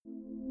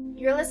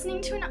You're listening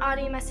to an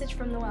audio message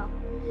from The Well,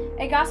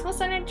 a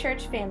gospel-centered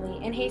church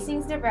family in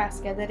Hastings,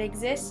 Nebraska that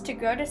exists to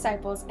grow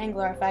disciples and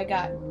glorify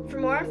God. For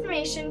more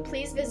information,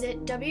 please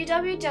visit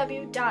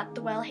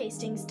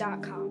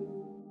www.thewellhastings.com.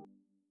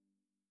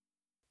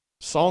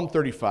 Psalm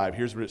 35,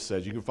 here's what it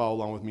says. You can follow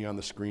along with me on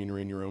the screen or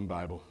in your own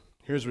Bible.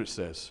 Here's what it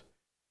says.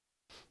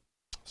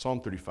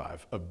 Psalm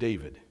 35 of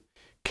David.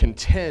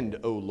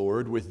 Contend, O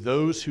Lord, with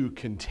those who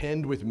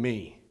contend with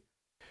me.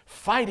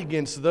 Fight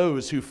against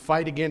those who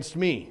fight against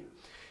me.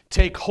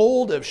 Take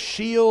hold of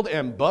shield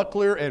and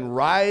buckler and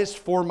rise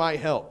for my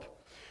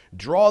help.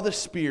 Draw the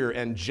spear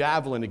and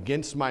javelin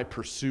against my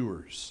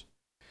pursuers.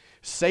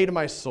 Say to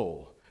my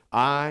soul,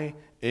 I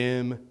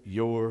am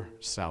your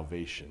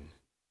salvation.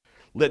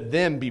 Let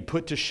them be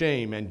put to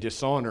shame and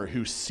dishonor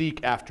who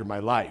seek after my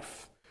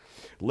life.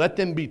 Let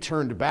them be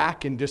turned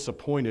back and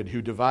disappointed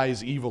who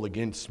devise evil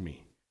against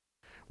me.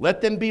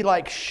 Let them be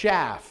like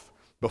chaff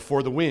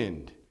before the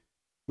wind,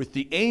 with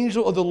the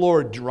angel of the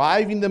Lord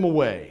driving them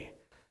away.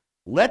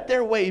 Let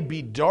their way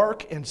be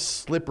dark and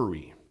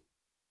slippery,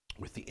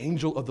 with the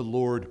angel of the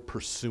Lord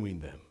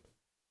pursuing them.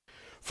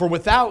 For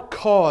without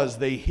cause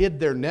they hid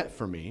their net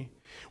for me.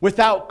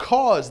 Without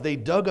cause they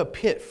dug a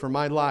pit for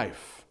my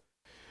life.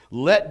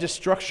 Let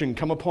destruction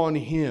come upon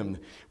him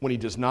when he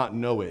does not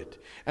know it.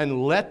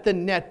 And let the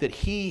net that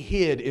he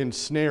hid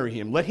ensnare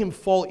him. Let him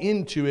fall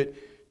into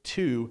it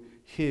to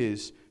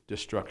his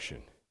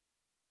destruction.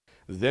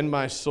 Then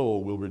my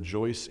soul will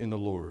rejoice in the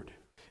Lord,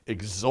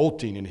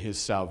 exulting in his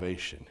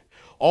salvation.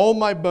 All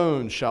my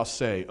bones shall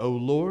say, O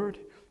Lord,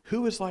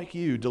 who is like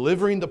you,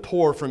 delivering the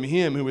poor from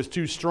him who is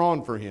too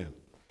strong for him,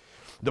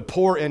 the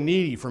poor and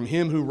needy from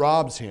him who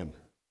robs him?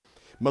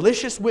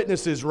 Malicious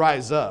witnesses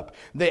rise up.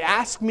 They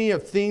ask me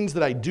of things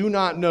that I do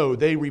not know.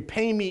 They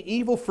repay me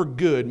evil for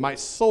good. My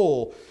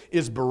soul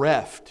is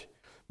bereft.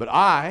 But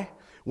I,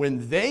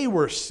 when they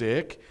were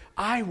sick,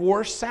 I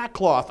wore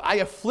sackcloth. I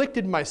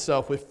afflicted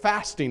myself with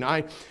fasting.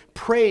 I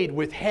prayed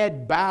with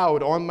head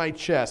bowed on my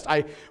chest.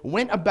 I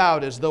went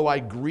about as though I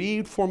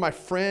grieved for my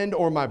friend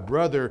or my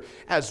brother.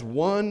 As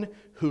one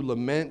who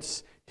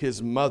laments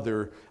his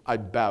mother, I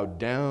bowed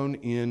down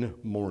in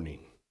mourning.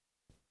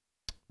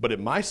 But at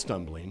my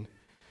stumbling,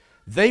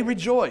 they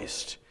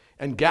rejoiced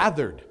and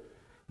gathered.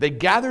 They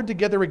gathered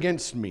together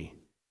against me.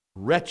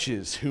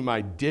 Wretches whom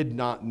I did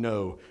not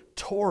know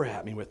tore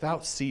at me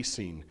without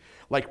ceasing.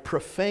 Like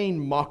profane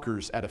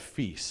mockers at a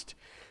feast,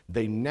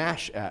 they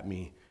gnash at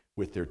me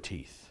with their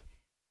teeth.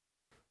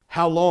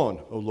 How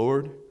long, O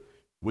Lord,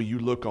 will you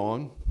look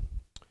on?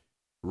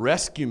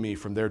 Rescue me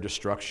from their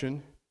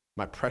destruction,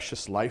 my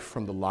precious life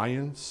from the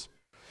lions.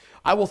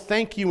 I will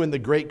thank you in the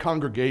great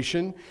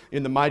congregation,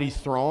 in the mighty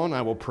throng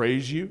I will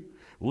praise you.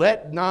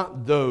 Let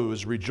not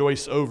those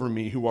rejoice over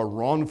me who are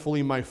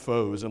wrongfully my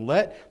foes, and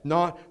let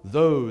not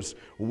those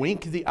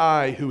wink the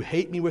eye who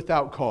hate me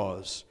without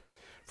cause,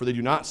 for they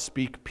do not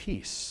speak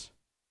peace.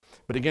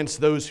 But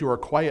against those who are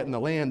quiet in the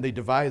land, they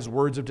devise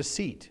words of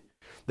deceit.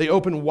 They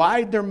open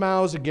wide their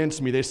mouths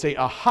against me. They say,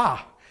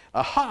 Aha,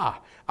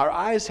 aha, our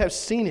eyes have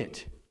seen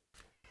it.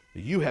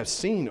 You have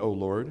seen, O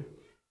Lord.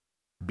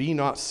 Be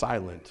not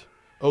silent.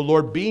 O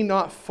Lord, be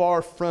not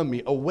far from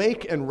me.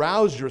 Awake and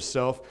rouse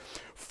yourself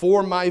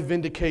for my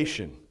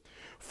vindication,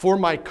 for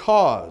my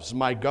cause,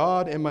 my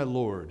God and my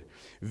Lord.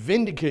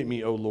 Vindicate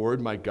me, O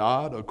Lord, my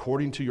God,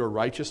 according to your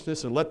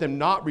righteousness, and let them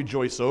not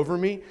rejoice over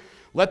me.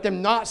 Let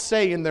them not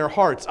say in their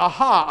hearts,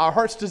 Aha, our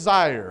heart's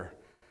desire.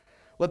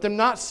 Let them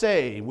not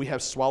say, we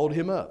have swallowed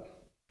him up.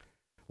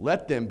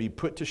 Let them be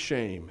put to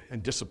shame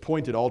and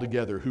disappointed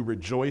altogether who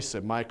rejoice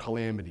at my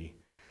calamity.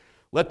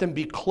 Let them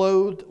be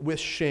clothed with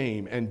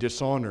shame and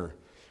dishonor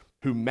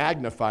who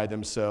magnify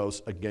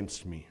themselves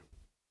against me.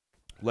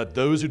 Let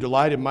those who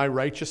delight in my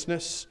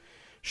righteousness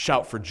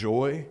shout for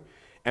joy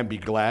and be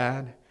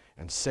glad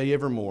and say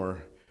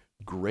evermore,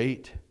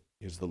 Great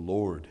is the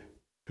Lord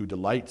who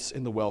delights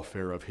in the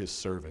welfare of his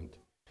servant.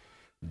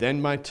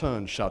 Then my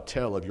tongue shall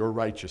tell of your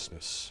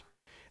righteousness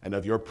and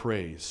of your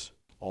praise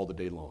all the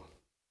day long.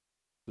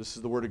 This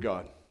is the word of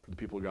God for the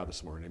people of God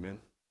this morning. Amen.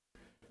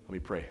 Let me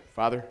pray.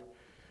 Father,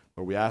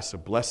 Lord, we ask a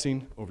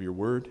blessing over your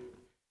word.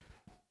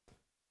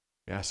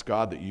 We ask,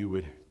 God, that you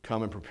would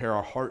come and prepare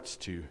our hearts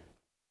to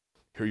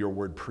hear your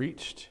word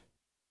preached.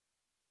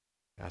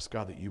 Ask,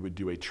 God, that you would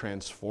do a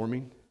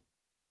transforming,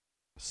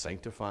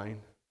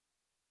 sanctifying,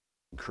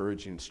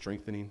 encouraging, and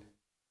strengthening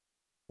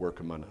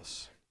work among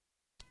us.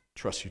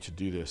 Trust you to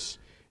do this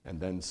and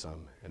then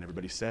some. And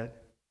everybody said,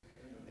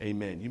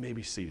 Amen. You may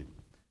be seated.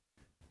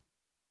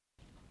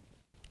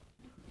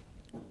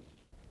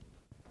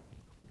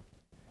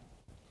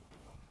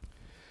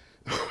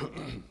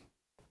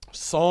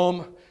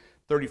 Psalm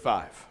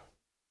 35.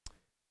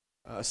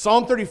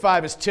 Psalm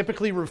 35 is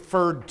typically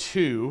referred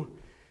to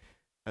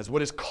as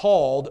what is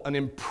called an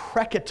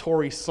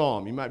imprecatory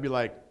psalm. You might be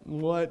like,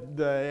 what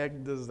the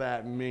heck does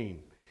that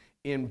mean?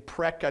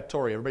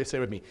 Imprecatory. Everybody say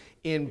it with me.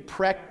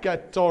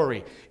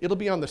 Imprecatory. It'll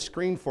be on the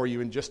screen for you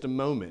in just a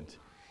moment.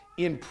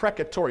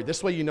 Imprecatory.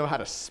 This way you know how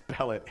to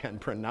spell it and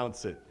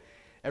pronounce it.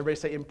 Everybody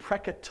say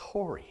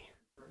imprecatory.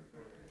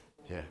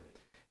 Yeah.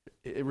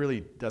 it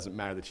really doesn't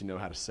matter that you know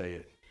how to say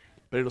it,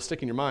 but it'll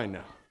stick in your mind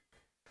now.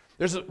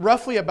 There's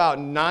roughly about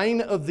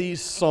 9 of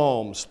these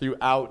psalms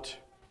throughout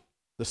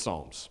the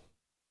Psalms.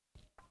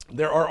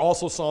 There are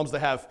also psalms that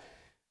have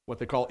what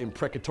they call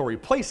imprecatory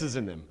places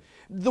in them.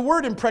 The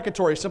word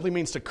imprecatory simply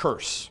means to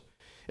curse.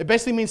 It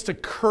basically means to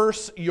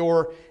curse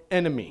your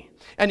enemy.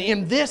 And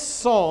in this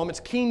psalm, it's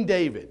King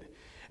David.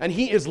 And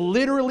he is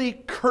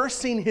literally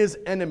cursing his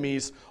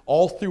enemies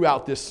all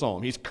throughout this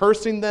psalm. He's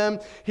cursing them,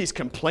 he's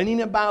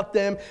complaining about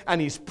them,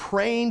 and he's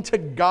praying to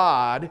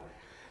God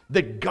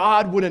that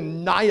God would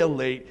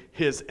annihilate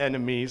his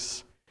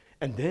enemies.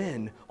 And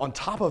then, on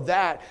top of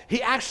that,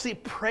 he actually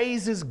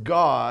praises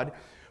God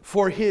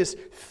for his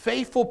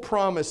faithful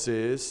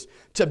promises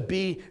to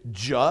be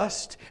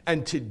just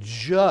and to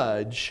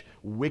judge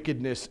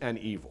wickedness and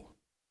evil.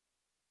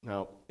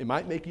 Now, it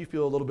might make you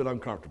feel a little bit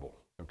uncomfortable,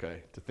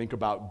 okay, to think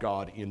about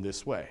God in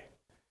this way.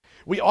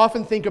 We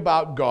often think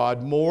about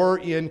God more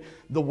in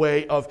the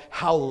way of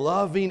how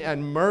loving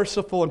and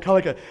merciful and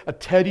kind of like a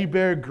teddy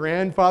bear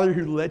grandfather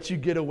who lets you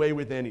get away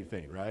with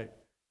anything, right?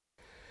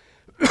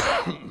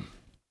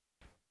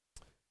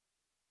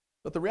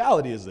 But the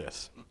reality is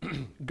this.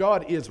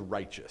 God is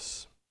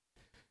righteous.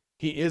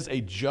 He is a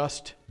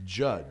just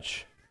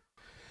judge.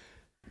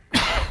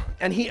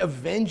 And he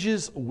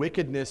avenges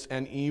wickedness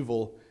and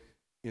evil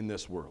in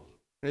this world.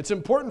 And it's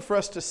important for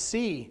us to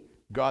see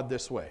God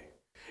this way.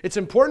 It's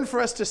important for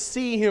us to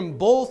see him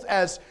both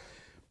as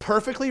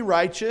perfectly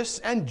righteous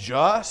and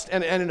just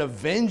and an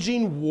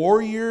avenging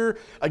warrior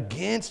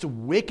against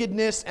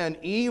wickedness and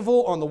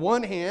evil on the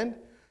one hand.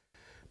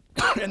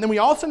 And then we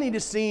also need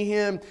to see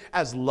him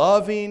as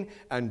loving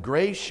and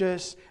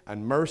gracious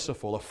and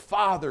merciful, a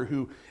father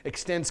who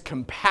extends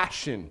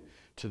compassion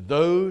to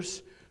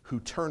those who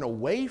turn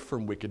away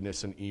from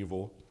wickedness and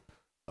evil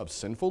of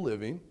sinful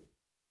living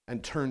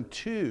and turn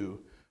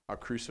to our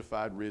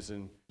crucified,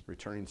 risen,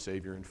 returning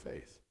Savior in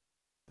faith.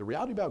 The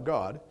reality about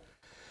God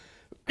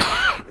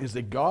is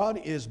that God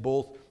is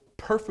both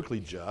perfectly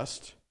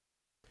just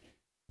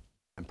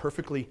and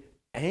perfectly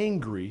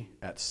angry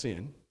at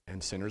sin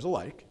and sinners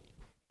alike.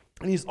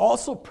 And he's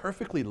also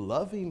perfectly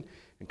loving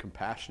and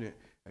compassionate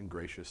and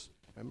gracious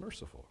and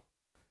merciful.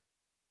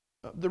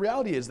 The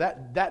reality is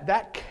that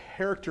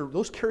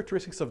those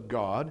characteristics of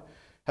God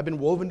have been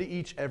woven to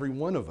each every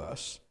one of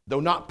us, though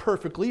not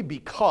perfectly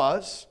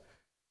because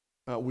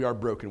we are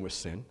broken with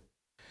sin.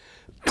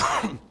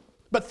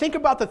 But think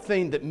about the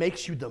thing that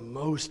makes you the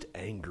most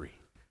angry.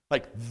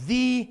 Like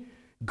the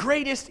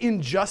greatest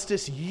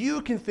injustice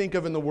you can think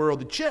of in the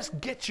world that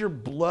just gets your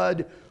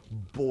blood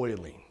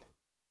boiling.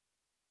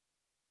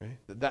 Okay?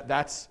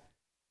 That's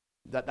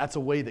a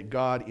way that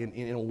God,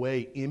 in a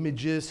way,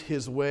 images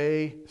his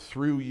way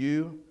through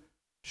you,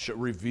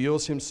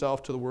 reveals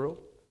himself to the world.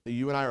 That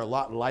you and I are a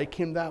lot like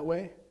him that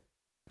way,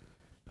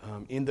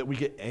 in that we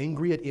get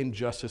angry at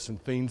injustice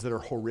and things that are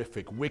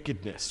horrific,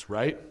 wickedness,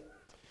 right?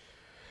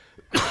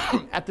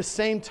 At the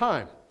same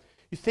time,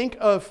 you think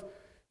of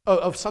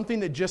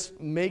something that just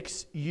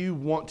makes you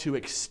want to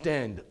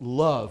extend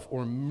love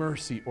or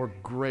mercy or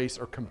grace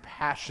or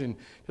compassion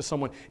to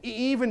someone,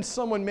 even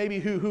someone maybe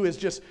who has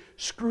just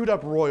screwed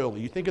up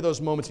royally. You think of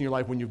those moments in your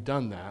life when you've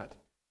done that.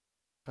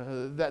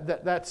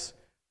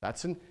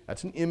 That's an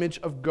image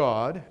of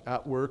God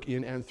at work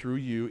in and through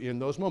you in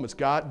those moments.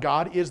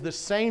 God is the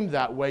same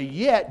that way,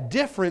 yet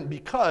different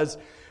because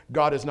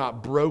God is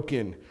not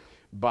broken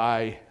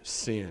by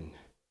sin.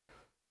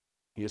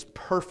 He is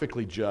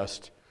perfectly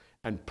just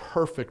and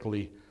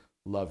perfectly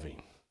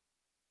loving.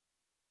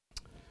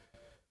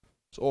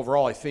 So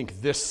overall, I think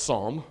this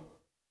psalm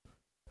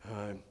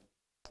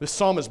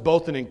is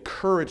both an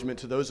encouragement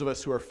to those of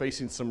us who are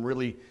facing some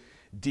really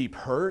deep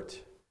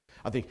hurt,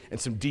 I think, and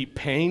some deep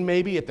pain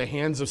maybe at the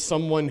hands of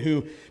someone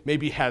who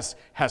maybe has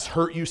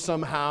hurt you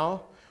somehow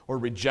or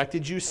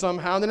rejected you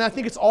somehow. And then I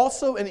think it's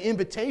also an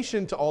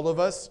invitation to all of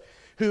us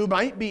who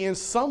might be in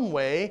some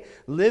way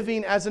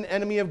living as an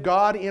enemy of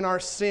God in our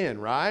sin,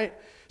 right?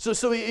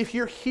 So if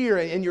you're here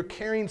and you're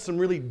carrying some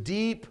really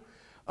deep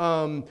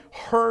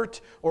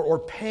hurt or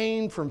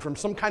pain from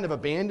some kind of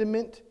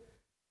abandonment,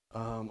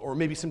 or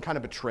maybe some kind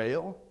of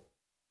betrayal,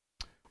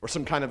 or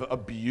some kind of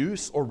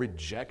abuse or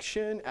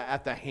rejection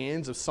at the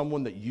hands of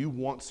someone that you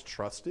once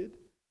trusted,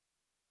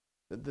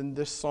 then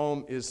this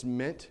psalm is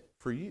meant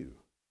for you.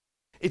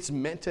 It's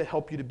meant to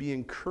help you to be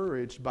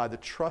encouraged by the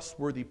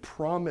trustworthy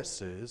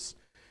promises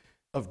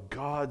of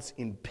God's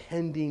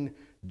impending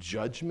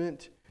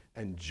judgment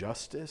and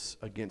justice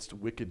against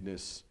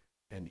wickedness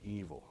and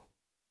evil.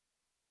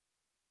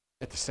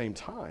 At the same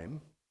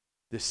time,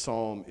 this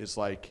psalm is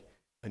like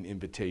an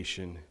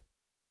invitation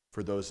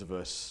for those of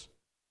us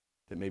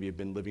that maybe have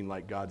been living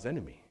like God's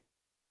enemy.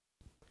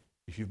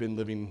 If you've been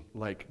living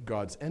like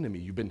God's enemy,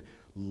 you've been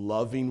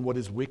loving what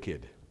is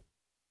wicked,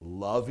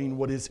 loving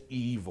what is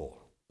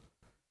evil,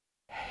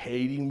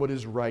 hating what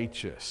is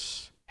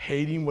righteous,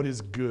 hating what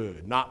is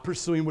good, not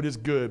pursuing what is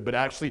good, but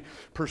actually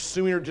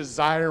pursuing or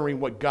desiring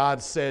what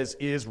God says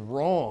is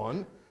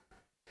wrong,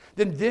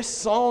 then this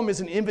psalm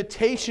is an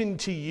invitation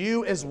to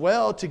you as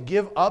well to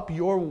give up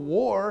your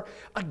war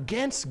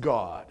against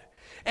God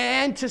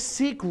and to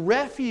seek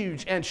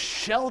refuge and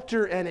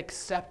shelter and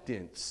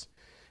acceptance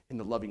in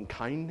the loving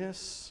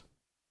kindness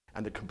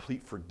and the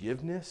complete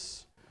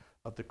forgiveness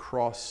of the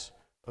cross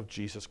of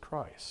Jesus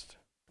Christ.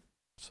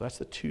 So that's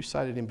the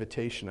two-sided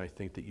invitation, I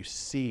think, that you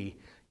see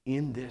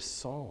in this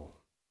psalm.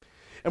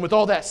 And with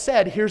all that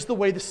said, here's the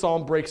way the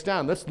psalm breaks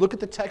down. Let's look at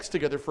the text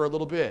together for a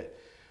little bit.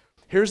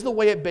 Here's the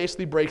way it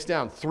basically breaks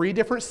down. 3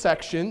 different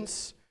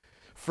sections.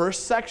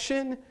 First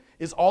section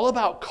is all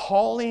about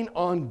calling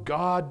on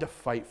God to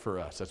fight for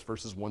us. That's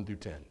verses 1 through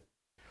 10.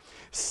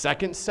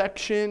 Second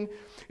section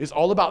is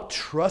all about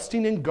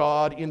trusting in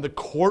God in the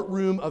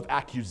courtroom of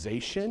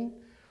accusation.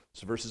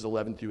 So verses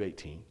 11 through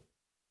 18.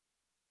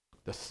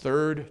 The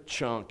third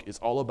chunk is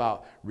all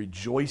about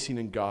rejoicing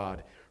in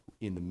God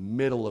in the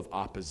middle of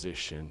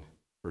opposition,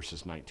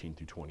 verses 19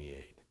 through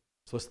 28.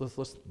 So let's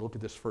look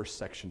at this first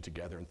section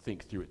together and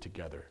think through it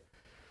together.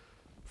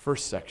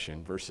 First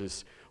section,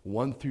 verses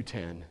 1 through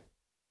 10.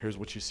 Here's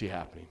what you see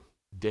happening.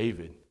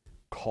 David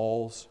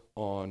calls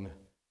on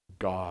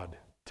God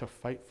to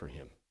fight for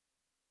him.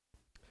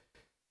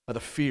 The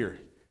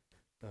fear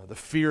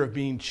of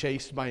being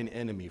chased by an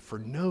enemy for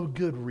no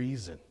good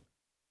reason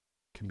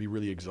can be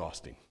really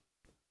exhausting.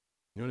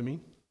 You know what I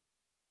mean?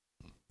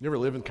 You ever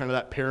live in kind of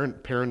that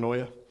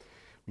paranoia?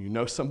 When you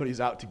know somebody's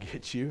out to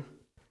get you,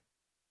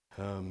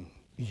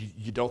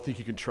 you don't think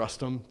you can trust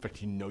them. In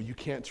fact, you know you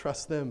can't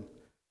trust them.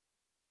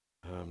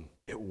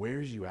 It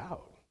wears you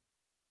out.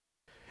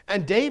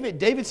 And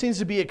David seems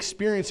to be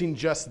experiencing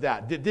just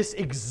that. This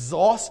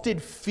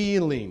exhausted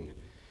feeling.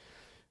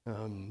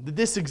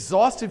 This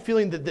exhausted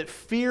feeling that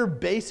fear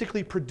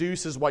basically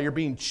produces while you're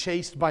being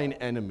chased by an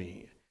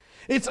enemy.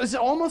 It's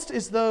almost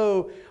as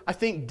though, I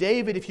think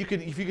David, if you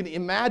could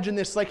imagine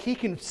this, like he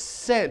can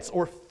sense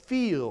or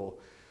feel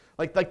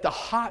like the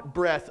hot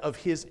breath of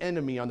his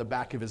enemy on the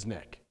back of his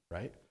neck,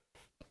 right?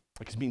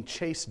 Like he's being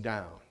chased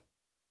down.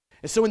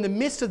 And so in the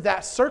midst of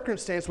that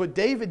circumstance, what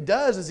David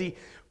does is he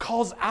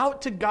calls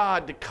out to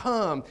God to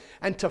come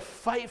and to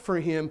fight for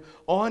him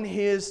on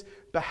his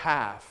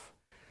behalf.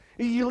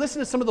 You listen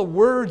to some of the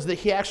words that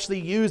he actually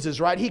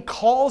uses, right? He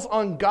calls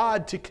on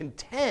God to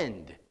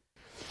contend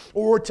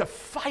or to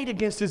fight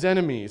against his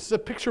enemies. It's a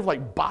picture of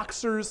like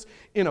boxers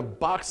in a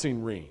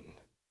boxing ring.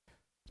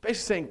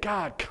 Basically saying,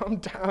 God, come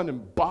down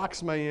and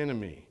box my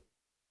enemy.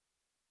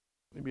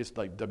 Maybe it's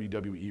like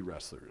WWE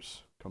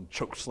wrestlers. Come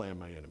choke slam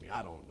my enemy.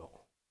 I don't know.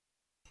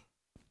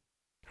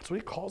 That's what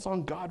he calls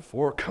on God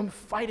for. Come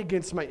fight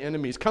against my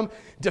enemies. Come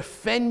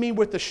defend me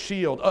with a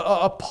shield.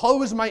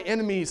 Oppose my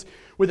enemies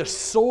with a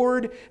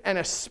sword and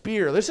a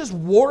spear. This is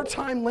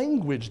wartime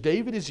language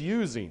David is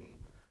using.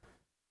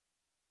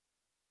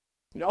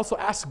 He also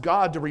asks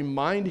God to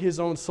remind his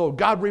own soul,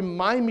 God,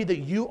 remind me that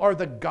you are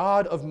the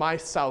God of my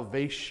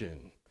salvation.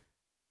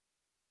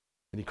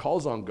 And he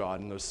calls on God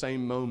in those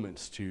same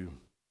moments to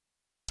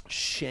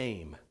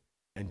shame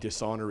and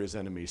dishonor his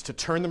enemies, to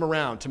turn them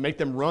around, to make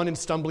them run in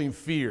stumbling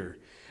fear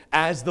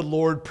as the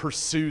Lord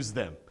pursues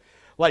them.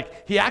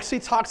 Like, he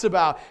actually talks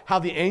about how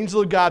the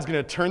angel of God's going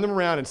to turn them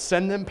around and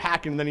send them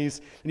packing, and then he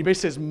basically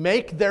says,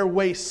 make their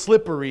way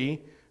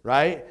slippery,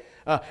 right,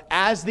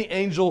 as the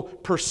angel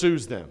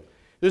pursues them.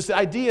 There's the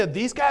idea,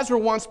 these guys were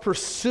once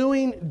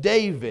pursuing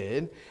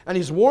David, and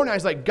he's warned,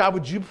 he's like, God,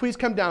 would you please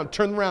come down,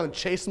 turn them around, and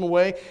chase them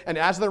away, and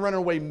as they're running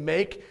away,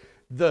 make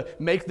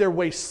their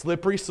way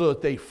slippery so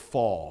that they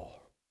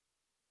fall.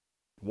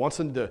 He wants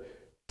them to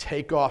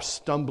take off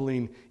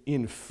stumbling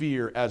in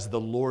fear as the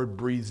Lord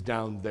breathes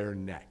down their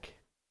neck.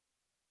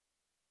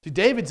 See,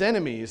 David's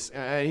enemies,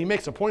 and he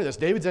makes a point of this,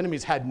 David's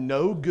enemies had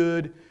no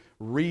good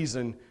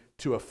reason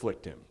to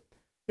afflict him.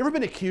 You ever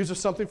been accused of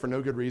something for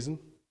no good reason?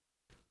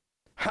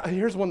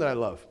 Here's one that I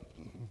love,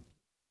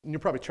 and you'll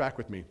probably track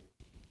with me.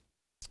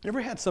 You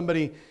ever had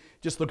somebody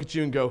just look at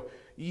you and go,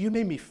 you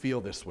made me feel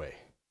this way,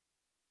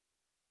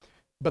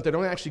 but they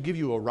don't actually give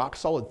you a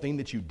rock-solid thing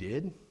that you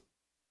did?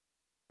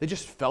 They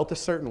just felt a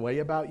certain way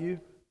about you,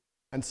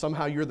 and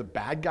somehow you're the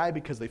bad guy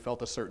because they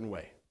felt a certain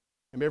way.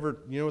 Have you ever,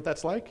 you know what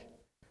that's like?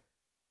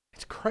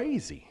 It's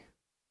crazy.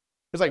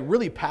 It's like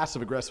really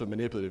passive-aggressive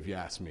manipulative, if you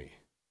ask me.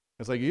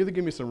 It's like, you either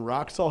give me some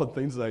rock-solid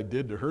things that I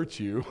did to hurt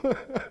you,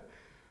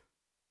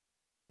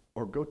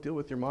 or go deal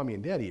with your mommy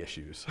and daddy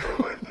issues.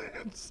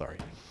 Sorry.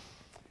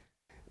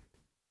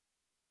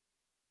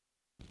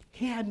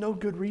 He had no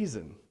good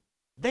reason.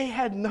 They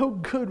had no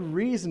good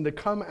reason to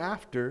come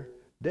after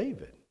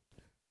David.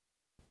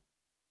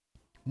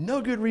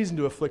 No good reason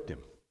to afflict him.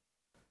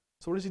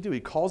 So what does he do? He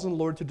calls on the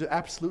Lord to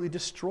absolutely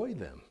destroy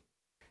them.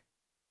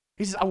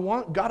 He says,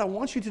 God, I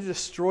want you to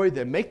destroy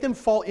them. Make them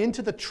fall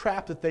into the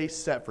trap that they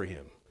set for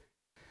him.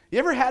 You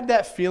ever had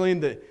that feeling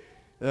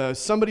that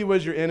somebody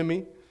was your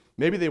enemy?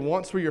 Maybe they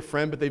once were your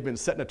friend, but they've been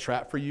setting a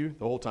trap for you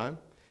the whole time?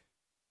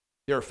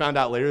 You ever found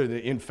out later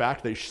that, in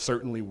fact, they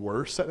certainly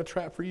were setting a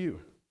trap for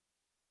you?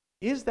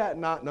 Is that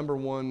not, number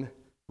one,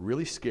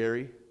 really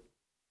scary?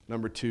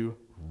 Number two,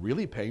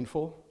 really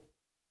painful?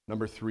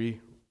 Number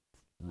three,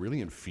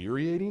 really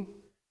infuriating?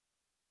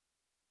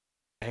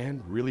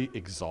 and really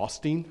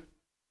exhausting.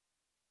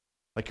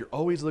 Like you're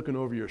always looking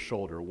over your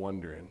shoulder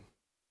wondering,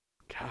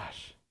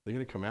 gosh, they're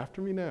going to come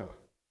after me now?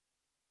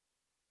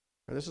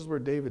 And this is where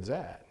David's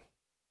at.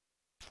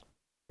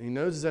 And he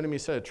knows his enemy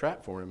set a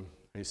trap for him.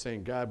 And he's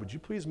saying, God, would you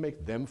please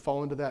make them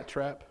fall into that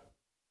trap?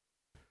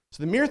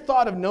 So the mere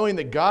thought of knowing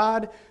that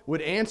God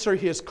would answer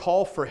his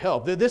call for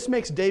help, this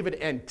makes David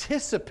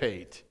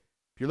anticipate.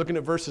 If you're looking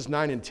at verses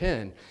 9 and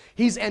 10,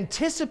 he's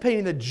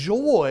anticipating the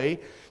joy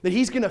that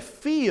he's going to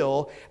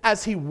feel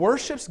as he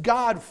worships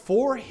God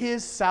for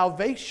his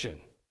salvation.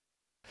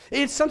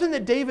 It's something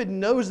that David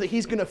knows that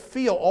he's going to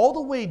feel all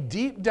the way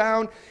deep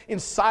down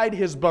inside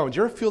his bones.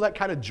 You ever feel that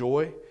kind of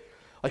joy?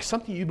 Like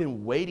something you've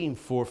been waiting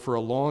for a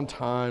long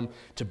time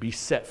to be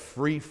set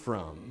free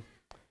from.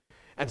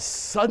 And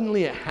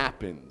suddenly it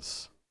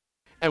happens.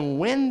 And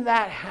when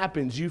that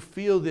happens, you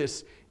feel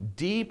this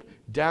deep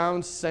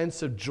down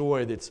sense of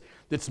joy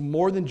that's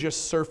more than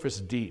just surface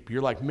deep.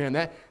 You're like, man,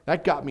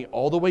 that got me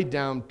all the way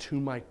down to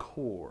my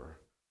core.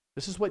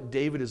 This is what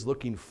David is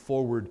looking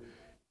forward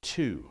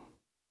to.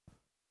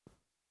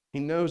 He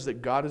knows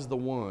that God is the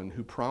one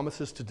who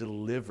promises to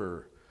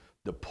deliver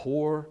the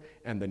poor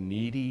and the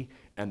needy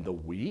and the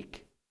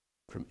weak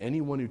from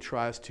anyone who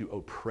tries to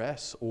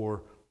oppress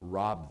or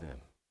rob them.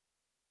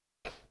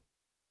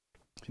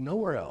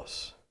 Nowhere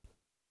else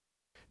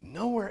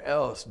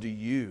do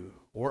you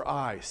or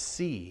I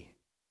see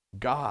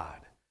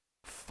God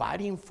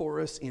fighting for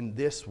us in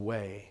this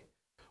way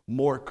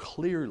more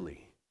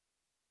clearly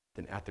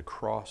than at the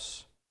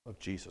cross of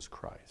Jesus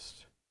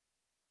Christ.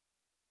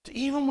 So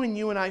even when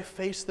you and I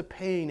face the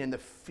pain and the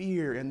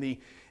fear and the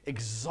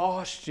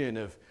exhaustion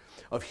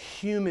of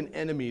human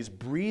enemies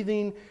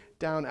breathing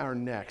down our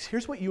necks,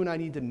 here's what you and I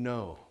need to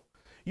know.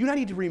 You and I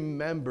need to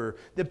remember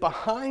that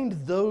behind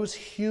those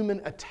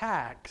human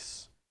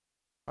attacks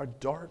are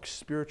dark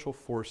spiritual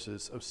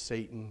forces of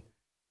Satan,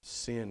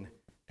 sin,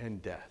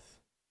 and death.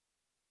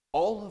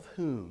 All of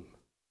whom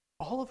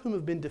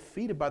have been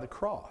defeated by the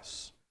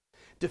cross,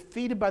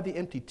 defeated by the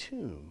empty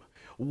tomb,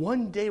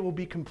 one day will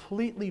be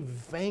completely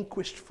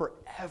vanquished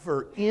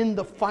forever in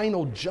the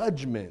final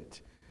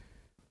judgment.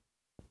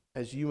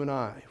 As you and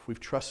I, if we've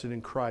trusted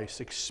in Christ,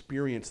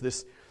 experience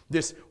this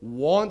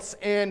once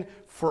and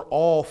for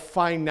all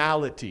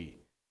finality.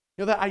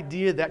 You know that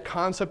idea, that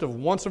concept of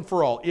once and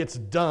for all, it's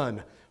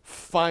done,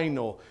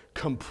 final,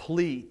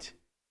 complete,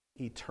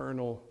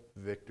 eternal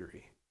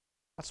victory.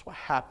 That's what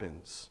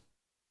happens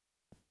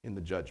in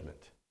the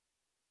judgment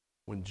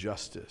when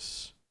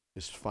justice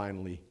is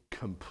finally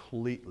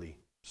completely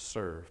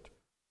served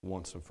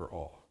once and for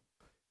all.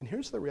 And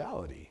here's the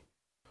reality.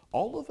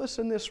 All of us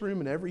in this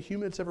room and every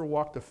human that's ever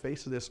walked the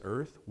face of this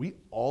earth, we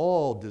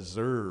all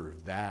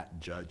deserve that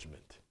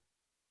judgment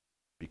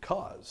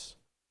because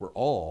we're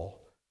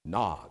all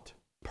not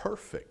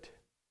perfect.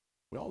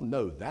 We all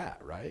know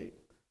that, right?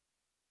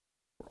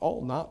 We're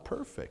all not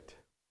perfect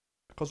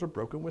because we're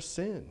broken with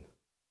sin.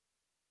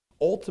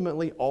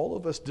 Ultimately, all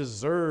of us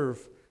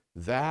deserve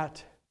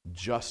that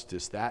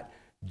justice, that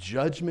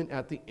judgment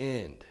at the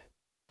end.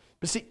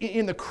 But see,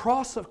 in the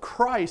cross of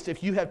Christ,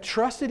 if you have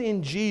trusted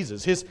in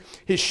Jesus,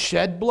 his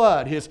shed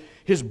blood,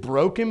 his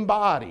broken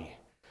body,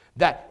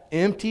 that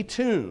empty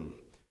tomb,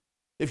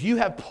 if you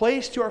have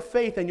placed your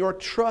faith and your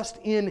trust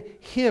in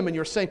him and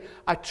you're saying,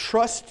 I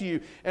trust you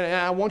and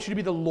I want you to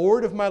be the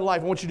Lord of my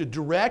life, I want you to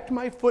direct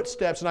my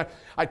footsteps and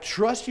I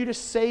trust you to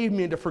save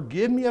me and to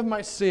forgive me of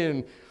my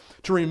sin,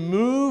 to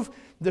remove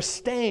the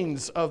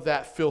stains of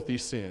that filthy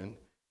sin,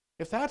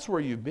 if that's where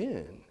you've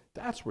been,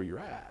 that's where you're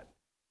at,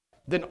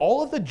 then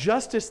all of the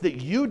justice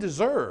that you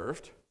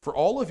deserved for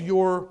all of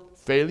your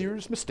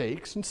failures,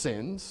 mistakes, and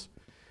sins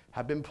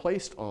have been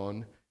placed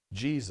on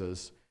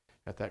Jesus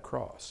at that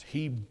cross.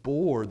 He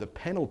bore the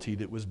penalty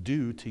that was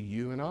due to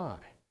you and I.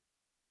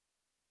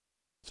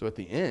 So at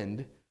the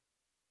end,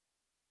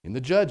 in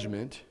the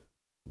judgment,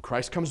 when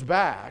Christ comes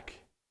back,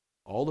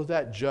 all of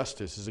that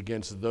justice is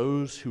against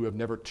those who have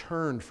never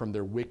turned from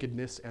their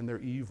wickedness and their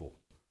evil.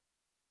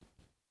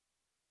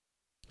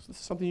 So this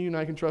is something you and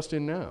I can trust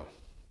in now.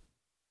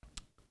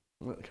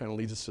 Well, that kind of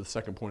leads us to the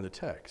second point of the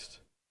text.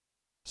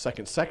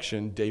 Second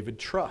section, David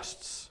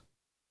trusts.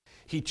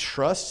 He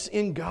trusts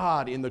in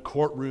God in the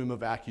courtroom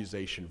of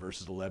accusation,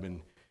 verses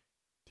 11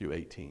 through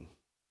 18.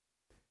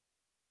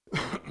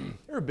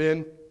 Ever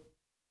been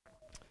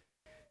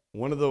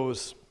one of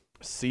those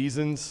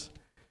seasons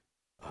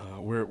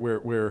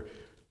where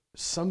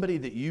somebody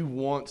that you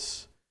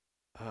once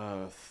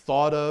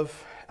thought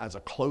of as a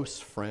close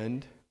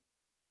friend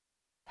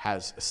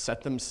has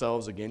set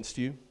themselves against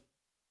you,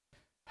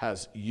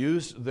 has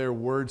used their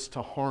words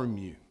to harm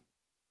you,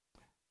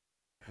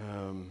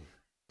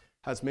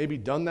 has maybe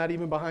done that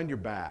even behind your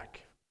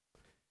back?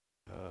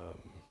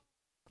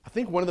 I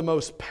think one of the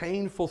most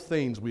painful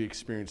things we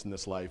experience in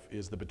this life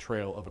is the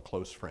betrayal of a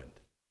close friend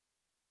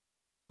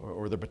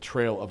or the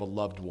betrayal of a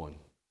loved one,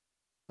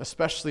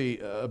 especially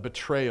a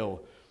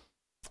betrayal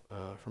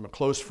from a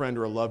close friend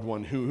or a loved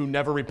one who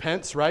never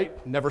repents,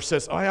 right? Never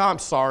says, oh yeah, I'm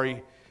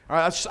sorry. All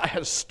right, I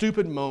had a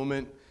stupid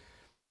moment.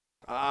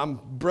 I'm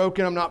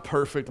broken, I'm not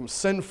perfect, I'm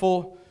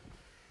sinful.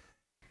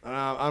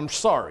 I'm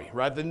sorry,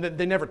 right?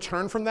 They never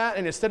turn from that,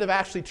 and instead of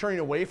actually turning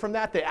away from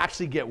that, they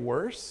actually get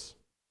worse.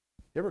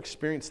 You ever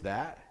experienced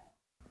that?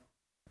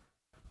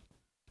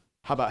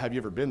 How about, have you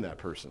ever been that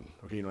person?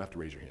 Okay, you don't have to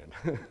raise your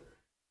hand.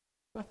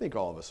 I think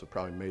all of us have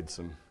probably made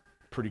some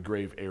pretty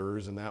grave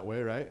errors in that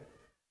way, right?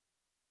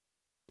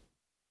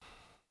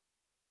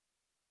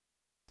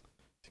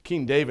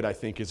 King David, I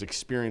think, is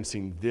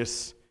experiencing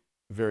this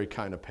very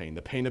kind of pain,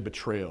 the pain of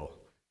betrayal,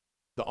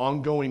 the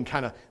ongoing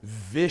kind of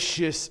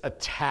vicious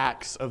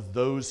attacks of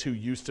those who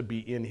used to be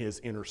in his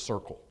inner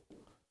circle.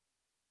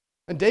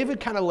 And David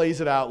kind of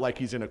lays it out like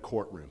he's in a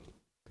courtroom.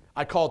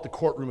 I call it the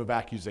courtroom of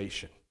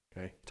accusation.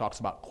 Okay? He talks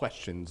about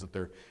questions that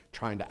they're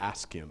trying to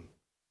ask him.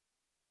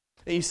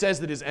 And he says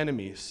that his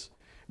enemies,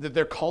 that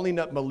they're calling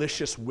up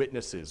malicious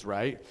witnesses,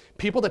 right?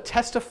 People to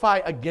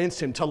testify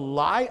against him, to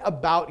lie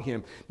about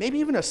him, maybe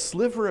even a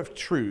sliver of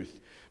truth,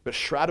 but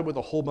shrouded with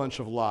a whole bunch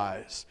of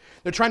lies.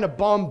 They're trying to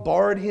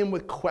bombard him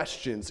with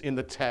questions in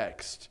the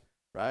text,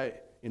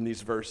 right? In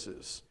these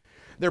verses.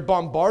 They're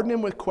bombarding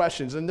him with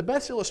questions. And the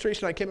best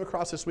illustration I came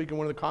across this week in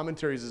one of the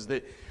commentaries is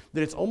that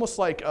it's almost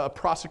like a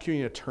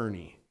prosecuting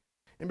attorney.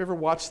 Anybody ever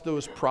watched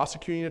those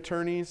prosecuting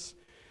attorneys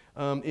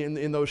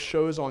in those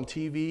shows on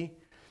TV?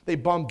 They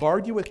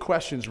bombard you with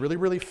questions really,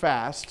 really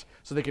fast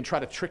so they can try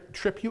to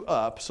trip you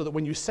up so that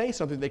when you say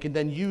something, they can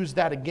then use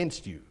that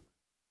against you.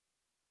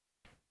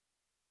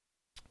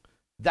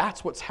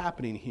 That's what's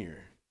happening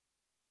here.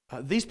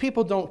 These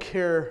people don't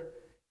care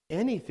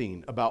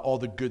anything about all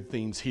the good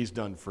things he's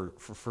done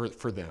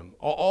for them.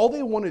 All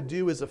they want to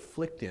do is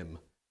afflict him,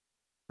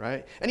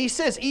 right? And he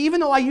says, even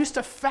though I used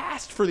to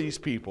fast for these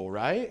people,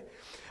 right?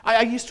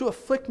 I used to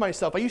afflict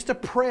myself. I used to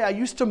pray. I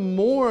used to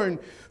mourn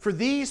for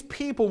these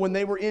people when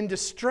they were in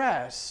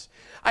distress.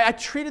 I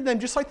treated them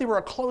just like they were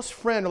a close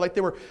friend or like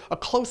they were a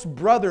close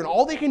brother. And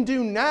all they can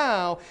do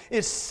now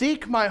is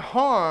seek my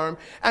harm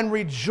and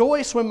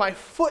rejoice when my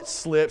foot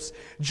slips,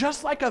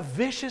 just like a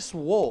vicious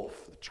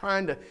wolf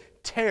trying to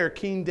tear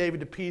King David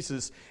to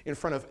pieces in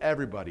front of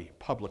everybody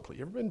publicly.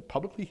 You ever been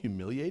publicly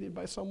humiliated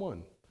by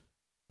someone?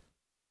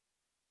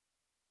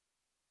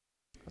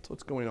 That's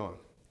what's going on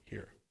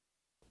here.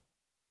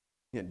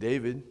 Yet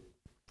David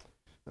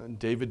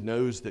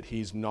knows that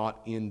he's not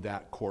in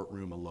that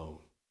courtroom alone.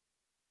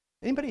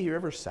 Anybody here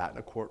ever sat in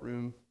a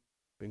courtroom,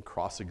 been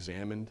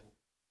cross-examined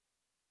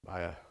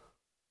by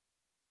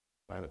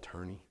an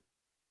attorney?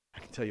 I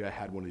can tell you I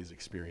had one of these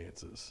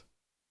experiences.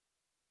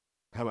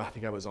 I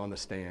think I was on the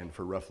stand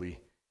for roughly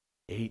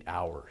 8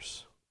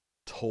 hours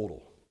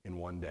total in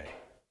one day.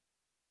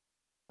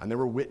 And there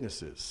were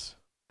witnesses.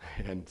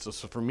 And so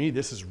for me,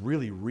 this is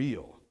really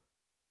real.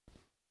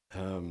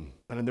 And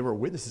there were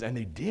witnesses, and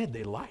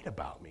they lied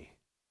about me.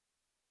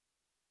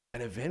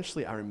 And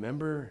eventually, I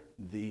remember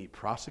the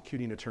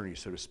prosecuting attorney,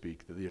 so to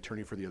speak, the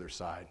attorney for the other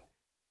side,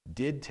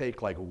 did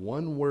take like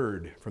one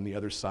word from the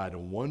other side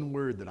and one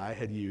word that I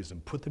had used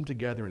and put them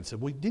together and said,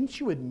 well, didn't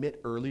you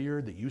admit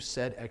earlier that you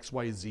said X,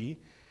 Y, Z?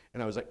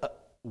 And I was like,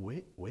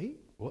 wait,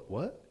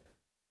 what?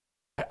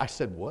 I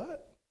said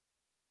what?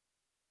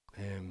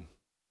 And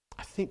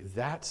I think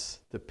that's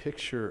the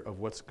picture of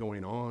what's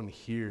going on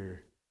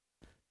here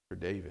for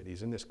David.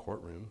 He's in this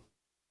courtroom.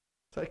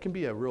 So it can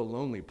be a real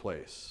lonely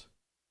place.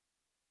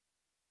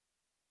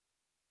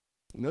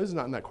 He knows he's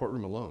not in that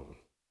courtroom alone.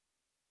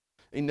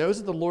 He knows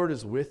that the Lord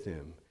is with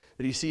him,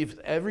 that he sees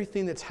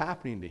everything that's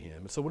happening to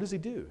him. So what does he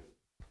do?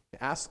 He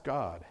asks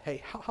God,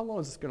 hey, how long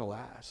is this going to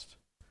last?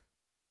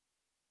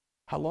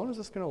 How long is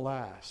this going to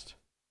last?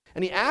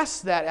 And he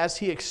asks that as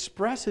he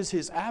expresses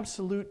his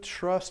absolute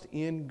trust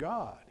in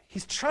God.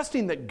 He's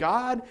trusting that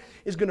God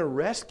is going to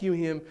rescue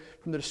him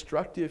from the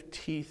destructive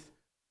teeth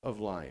of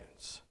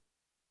lions.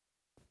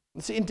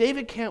 And see, and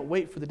David can't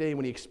wait for the day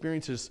when he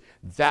experiences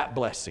that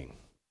blessing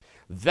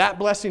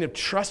of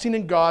trusting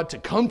in God to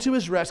come to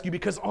his rescue,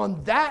 because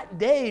on that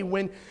day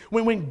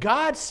when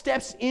God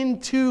steps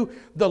into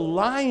the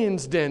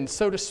lion's den,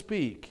 so to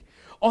speak,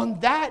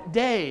 on that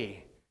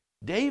day,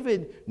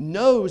 David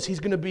knows he's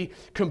going to be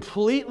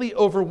completely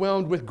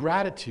overwhelmed with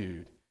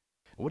gratitude.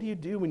 What do you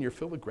do when you're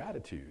filled with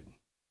gratitude?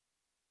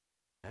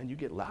 And you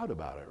get loud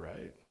about it,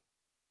 right?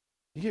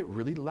 You get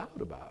really loud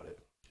about it.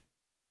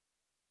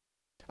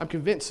 I'm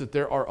convinced that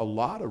there are a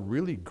lot of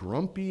really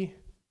grumpy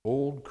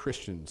old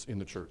Christians in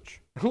the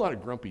church. A lot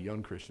of grumpy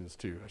young Christians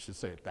too. I should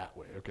say it that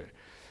way. Okay.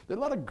 There are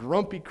a lot of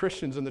grumpy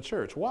Christians in the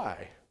church.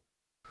 Why?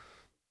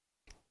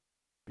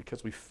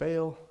 Because we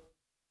fail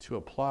to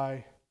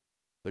apply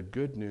the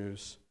good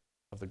news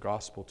of the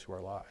gospel to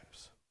our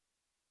lives.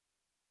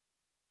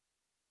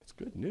 It's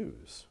good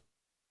news.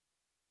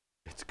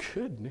 It's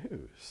good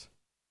news.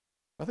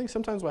 I think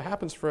sometimes what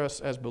happens for us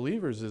as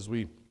believers is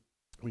we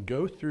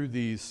go through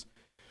these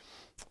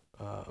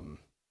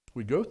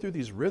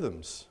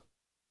rhythms.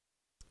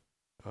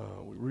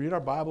 We read our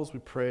Bibles, we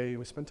pray,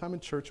 we spend time in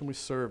church, and we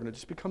serve, and it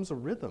just becomes a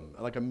rhythm,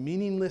 like a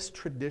meaningless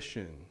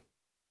tradition,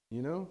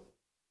 you know?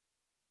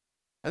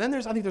 And then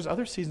I think there's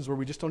other seasons where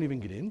we just don't even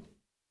get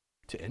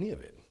into any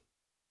of it.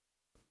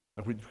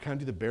 Like we kind of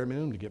do the bare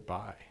minimum to get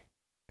by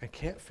and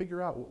can't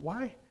figure out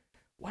why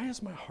why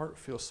does my heart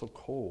feel so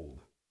cold?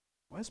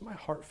 Why does my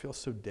heart feel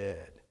so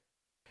dead?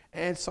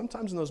 And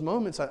sometimes in those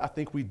moments, I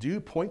think we do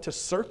point to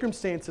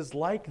circumstances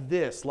like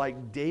this,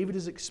 like David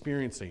is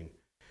experiencing.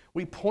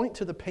 We point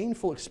to the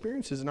painful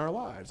experiences in our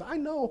lives. I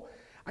know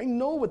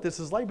what this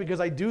is like because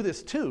I do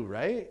this too,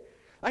 right?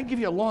 I can give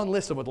you a long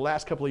list of what the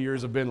last couple of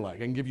years have been like.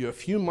 I can give you a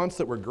few months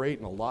that were great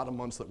and a lot of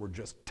months that were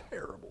just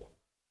terrible.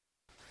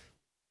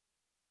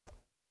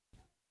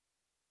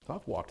 So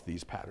I've walked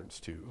these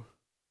patterns too.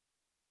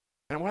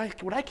 And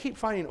what I keep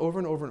finding over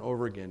and over and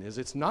over again is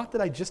it's not that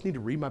I just need to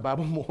read my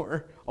Bible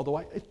more, although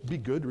it'd be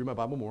good to read my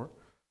Bible more.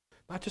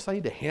 Not just I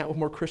need to hang out with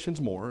more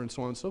Christians more and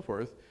so on and so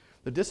forth.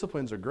 The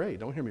disciplines are great,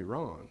 don't hear me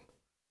wrong.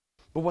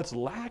 But what's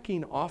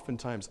lacking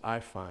oftentimes, I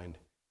find,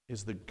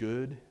 is the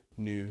good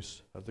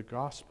news of the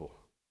gospel.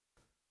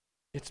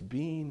 It's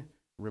being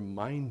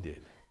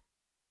reminded.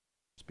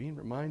 It's being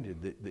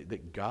reminded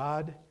that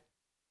God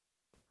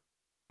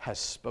has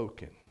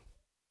spoken.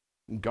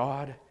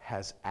 God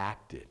has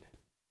acted.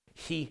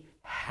 He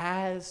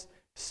has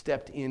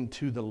stepped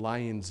into the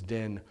lion's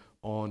den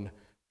on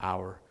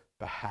our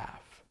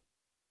behalf.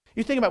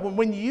 You think about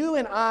when you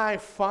and I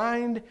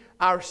find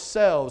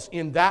ourselves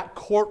in that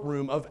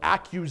courtroom of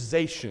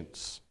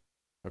accusations,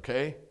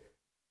 okay?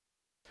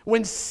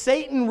 When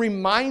Satan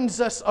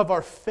reminds us of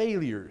our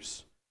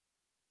failures,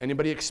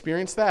 anybody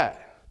experience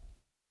that?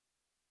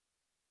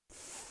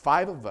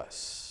 5 of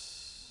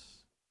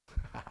us.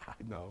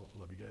 No,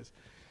 love you guys.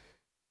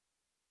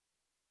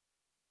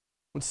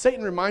 When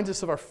Satan reminds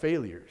us of our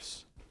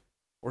failures,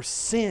 or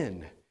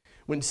sin,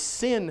 when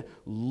sin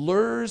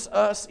lures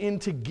us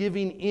into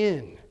giving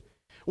in,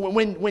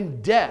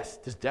 when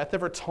death, does death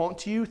ever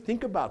taunt you?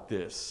 Think about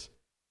this.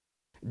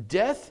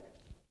 Death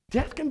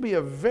can be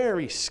a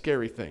very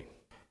scary thing.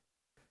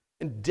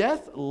 And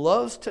death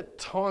loves to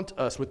taunt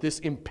us with this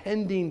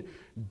impending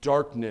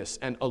darkness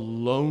and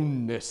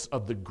aloneness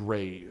of the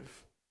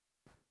grave.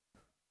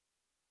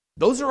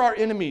 Those are our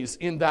enemies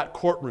in that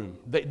courtroom.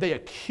 They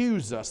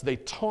accuse us, they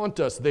taunt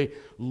us, they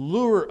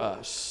lure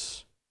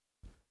us.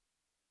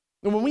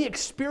 And when we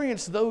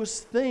experience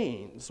those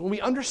things, when we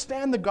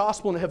understand the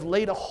gospel and have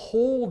laid a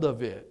hold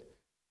of it,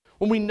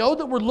 when we know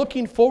that we're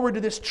looking forward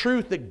to this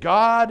truth that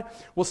God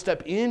will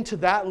step into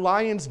that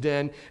lion's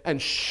den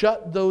and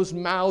shut those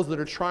mouths that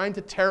are trying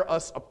to tear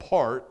us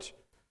apart,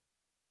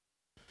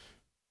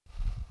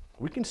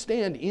 we can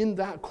stand in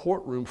that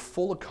courtroom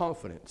full of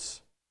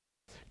confidence.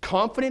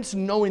 Confidence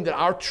knowing that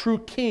our true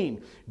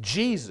King,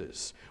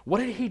 Jesus, what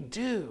did he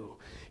do?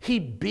 He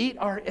beat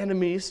our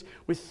enemies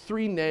with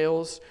 3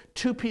 nails,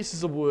 2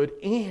 pieces of wood,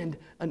 and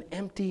an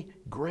empty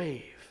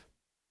grave.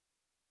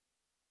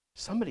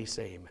 Somebody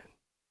say amen.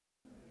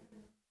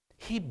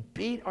 He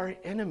beat our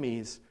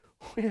enemies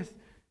with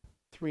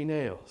 3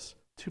 nails,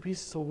 2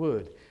 pieces of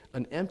wood,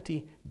 an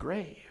empty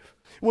grave.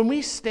 When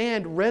we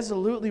stand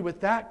resolutely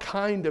with that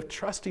kind of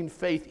trusting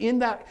faith in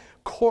that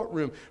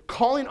courtroom,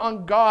 calling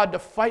on God to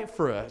fight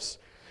for us,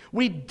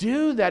 we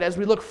do that as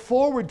we look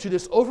forward to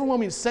this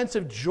overwhelming sense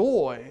of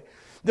joy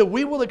that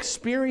we will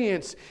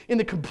experience in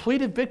the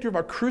completed victory of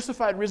our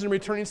crucified, risen,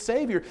 returning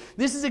Savior.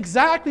 This is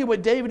exactly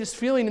what David is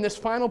feeling in this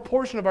final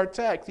portion of our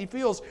text. He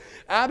feels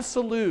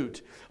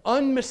absolute,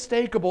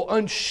 unmistakable,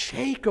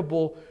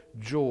 unshakable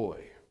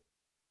joy.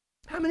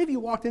 How many of you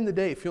walked in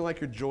today feeling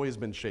like your joy has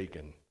been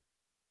shaken?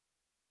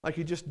 Like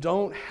you just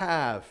don't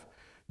have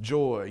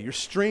joy. Your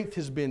strength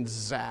has been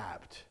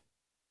zapped.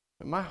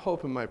 And my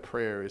hope and my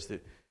prayer is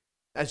that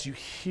as you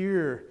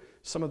hear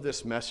some of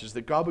this message,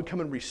 that God would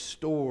come and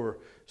restore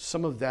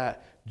some of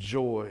that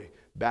joy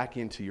back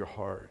into your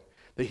heart.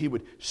 That he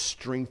would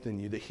strengthen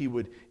you, that he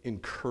would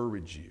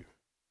encourage you.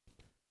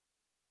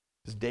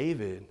 Because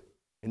David,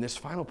 in this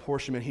final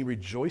portion, man, he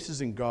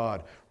rejoices in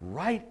God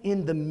right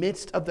in the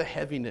midst of the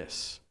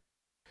heaviness.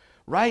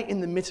 Right in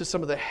the midst of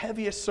some of the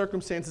heaviest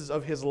circumstances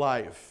of his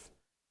life.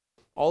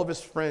 All of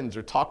his friends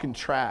are talking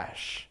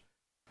trash.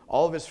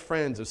 All of his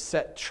friends have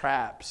set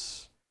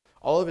traps.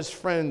 All of his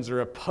friends are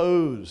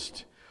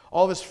opposed.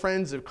 All of his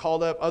friends have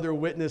called up other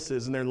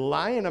witnesses and they're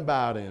lying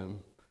about him.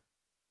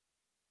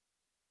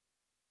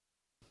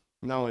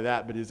 Not only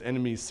that, but his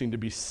enemies seem to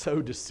be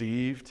so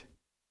deceived.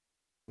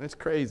 That's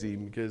crazy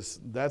because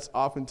that's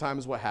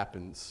oftentimes what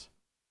happens.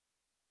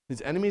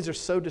 His enemies are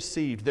so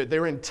deceived that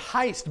they're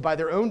enticed by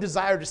their own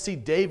desire to see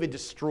David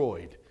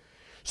destroyed.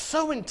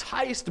 So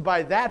enticed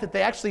by that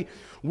they actually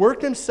work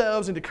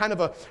themselves into kind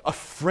of a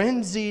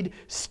frenzied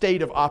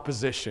state of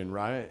opposition,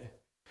 right?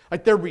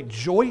 Like they're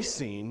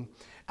rejoicing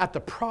at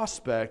the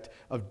prospect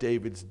of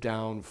David's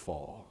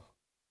downfall.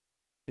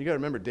 You got to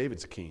remember,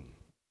 David's a king.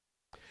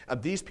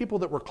 These people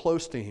that were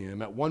close to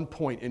him at one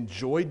point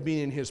enjoyed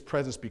being in his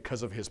presence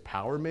because of his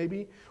power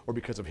maybe, or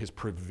because of his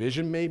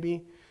provision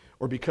maybe,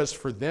 or because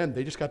for them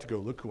they just got to go,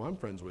 look who I'm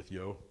friends with,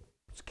 yo.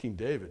 It's King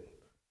David.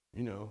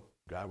 You know,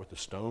 guy with the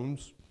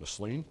stones, the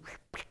sling.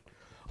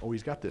 Oh,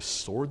 he's got this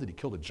sword that he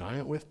killed a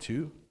giant with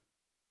too.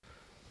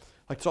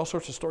 Like there's all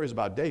sorts of stories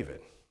about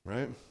David,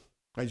 right?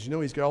 As you know,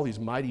 he's got all these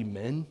mighty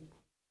men.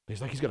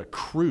 He's got a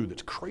crew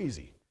that's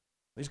crazy.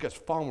 These guys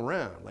follow him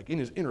around. Like in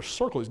his inner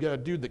circle, he's got a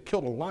dude that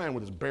killed a lion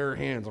with his bare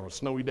hands on a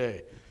snowy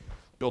day.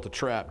 Built a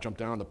trap, jumped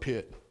down in the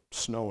pit,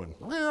 snowing.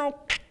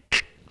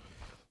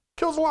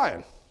 Kills a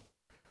lion.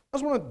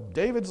 That's one of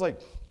David's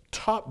like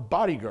top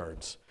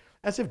bodyguards.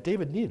 As if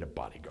David needed a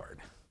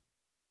bodyguard,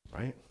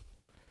 right?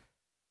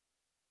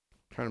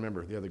 Trying to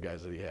remember the other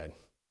guys that he had.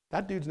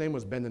 That dude's name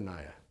was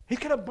Benaniah. He's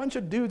got a bunch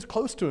of dudes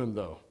close to him,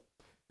 though.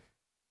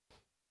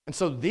 And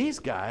so these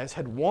guys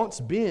had once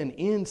been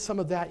in some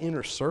of that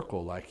inner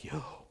circle, like,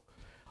 yo,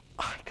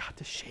 I got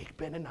to shake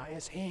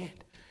Benaniah's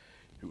hand.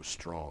 He was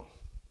strong.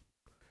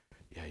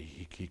 Yeah,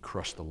 he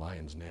crushed the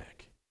lion's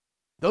neck.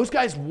 Those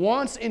guys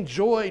once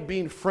enjoyed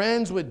being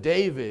friends with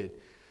David,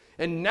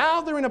 and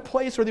now they're in a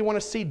place where they want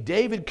to see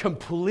David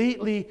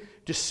completely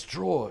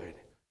destroyed.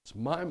 It's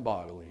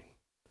mind-boggling.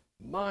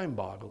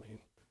 Mind-boggling.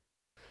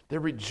 They're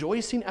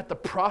rejoicing at the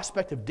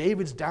prospect of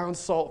David's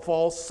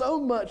downfall, so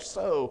much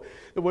so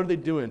that what are they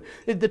doing?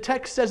 The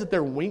text says that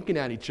they're winking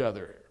at each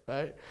other,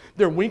 right?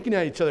 They're winking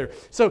at each other.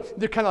 So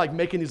they're kind of like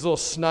making these little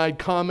snide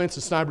comments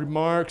and snide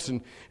remarks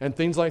and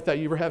things like that.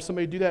 You ever have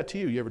somebody do that to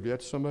you? You ever do that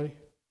to somebody?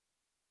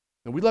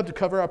 And we love to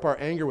cover up our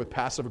anger with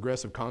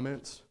passive-aggressive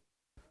comments.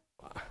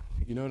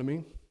 You know what I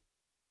mean?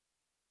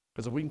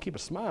 Because if we can keep a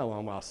smile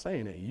on while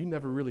saying it, you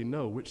never really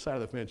know which side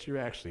of the fence you're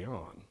actually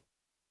on.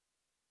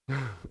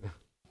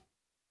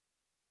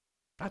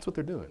 That's what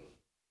they're doing.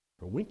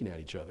 They're winking at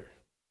each other.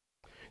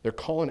 They're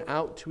calling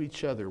out to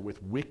each other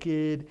with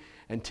wicked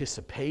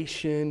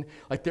anticipation,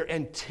 like they're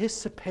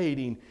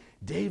anticipating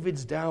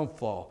David's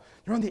downfall.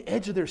 They're on the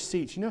edge of their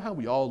seats. You know how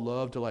we all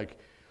love to like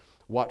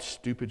watch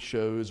stupid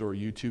shows or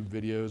YouTube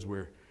videos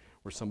where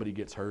somebody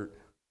gets hurt?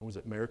 What was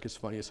it? America's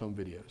Funniest Home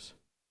Videos,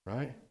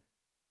 right?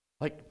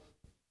 Like,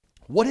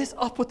 what is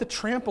up with the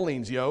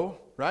trampolines, yo,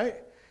 right?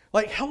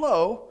 Like,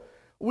 hello.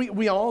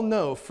 We all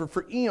know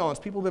for eons,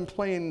 people have been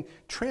playing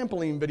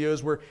trampoline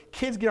videos where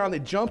kids get on, they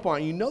jump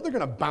on, you know they're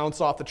going to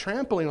bounce off the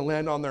trampoline and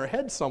land on their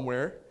head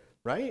somewhere,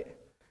 right?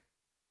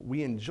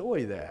 We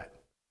enjoy that.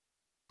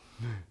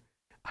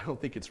 I don't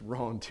think it's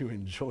wrong to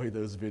enjoy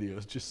those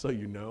videos, just so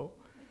you know.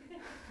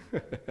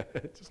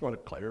 Just want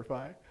to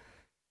clarify.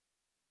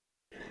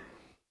 But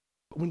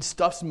when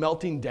stuff's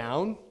melting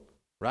down,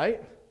 right?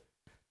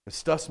 When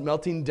stuff's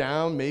melting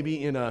down,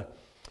 maybe in a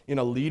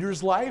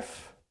leader's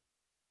life,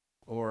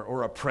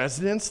 or a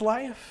president's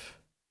life?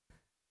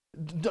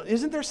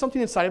 Isn't there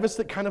something inside of us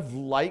that kind of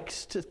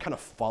likes to kind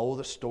of follow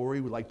the story?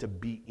 We like to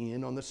be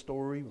in on the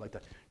story. We like to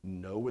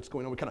know what's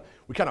going on.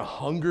 We kind of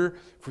hunger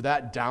for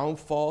that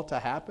downfall to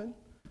happen.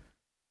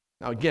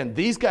 Now again,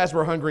 these guys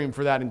were hungering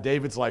for that in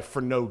David's life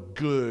for no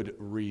good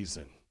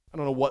reason. I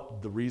don't know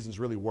what the reasons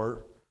really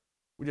were.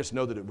 We just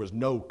know that it was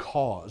no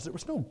cause. There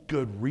was no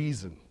good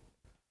reason.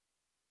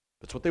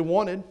 That's what they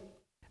wanted.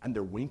 And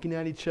they're winking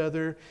at each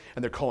other,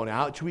 and they're calling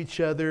out to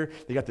each other.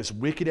 They got this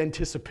wicked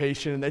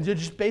anticipation, and they're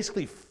just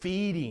basically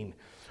feeding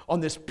on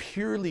this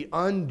purely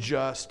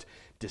unjust,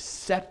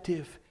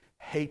 deceptive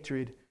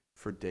hatred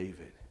for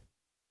David.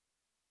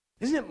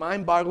 Isn't it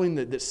mind-boggling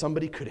that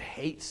somebody could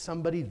hate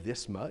somebody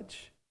this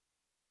much?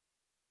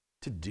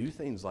 To do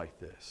things like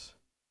this.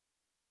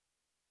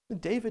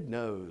 David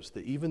knows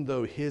that even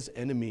though his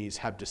enemies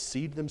have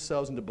deceived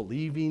themselves into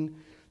believing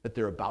that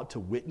they're about to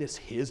witness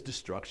his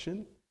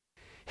destruction,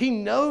 he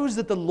knows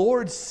that the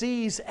Lord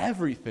sees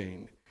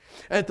everything,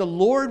 and that the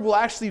Lord will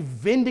actually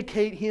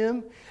vindicate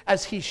him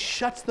as he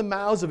shuts the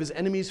mouths of his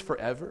enemies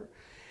forever.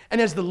 And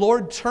as the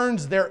Lord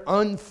turns their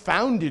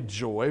unfounded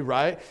joy,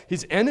 right,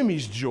 his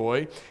enemies'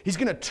 joy, he's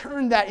going to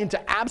turn that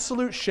into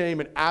absolute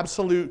shame and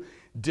absolute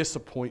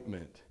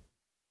disappointment.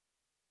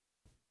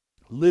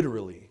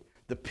 Literally,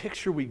 the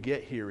picture we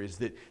get here is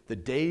that the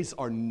days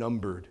are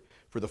numbered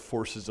for the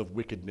forces of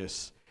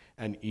wickedness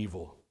and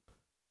evil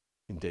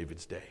in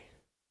David's day.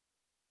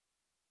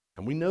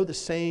 And we know the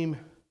same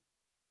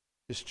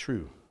is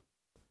true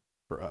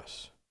for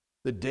us.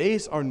 The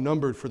days are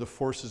numbered for the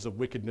forces of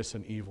wickedness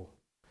and evil.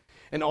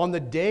 And on the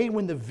day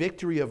when the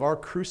victory of our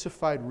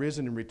crucified,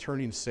 risen, and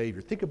returning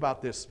Savior, think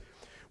about this.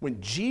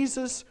 When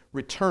Jesus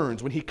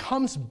returns, when he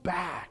comes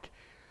back,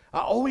 I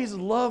always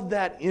love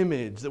that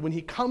image that when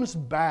he comes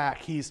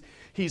back, he's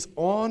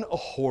on a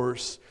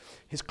horse.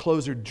 His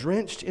clothes are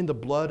drenched in the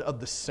blood of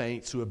the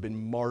saints who have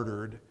been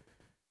martyred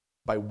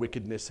by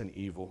wickedness and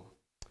evil.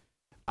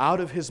 Out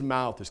of his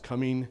mouth is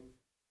coming, if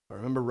I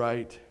remember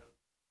right,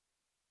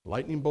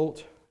 lightning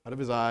bolt out of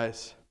his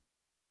eyes,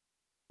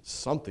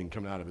 something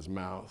coming out of his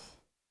mouth.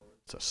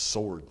 It's a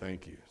sword,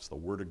 thank you. It's the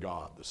word of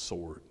God, the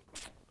sword.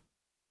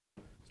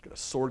 He's got a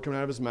sword coming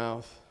out of his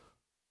mouth,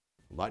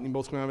 lightning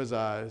bolts coming out of his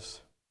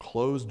eyes,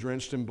 clothes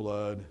drenched in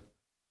blood,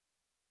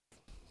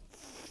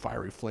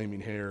 fiery flaming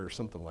hair or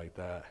something like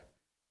that.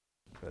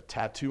 Got a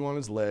tattoo on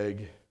his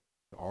leg.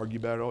 Argue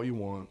about it all you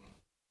want.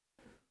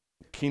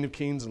 King of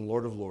kings and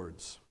Lord of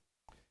lords.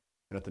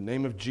 And at the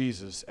name of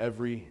Jesus,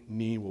 every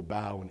knee will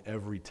bow and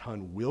every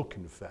tongue will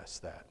confess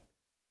that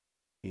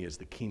he is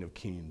the King of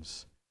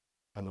kings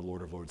and the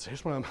Lord of lords.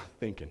 Here's what I'm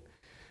thinking.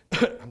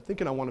 I'm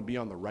thinking I want to be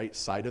on the right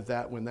side of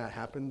that when that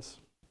happens.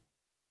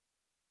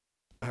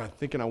 And I'm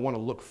thinking I want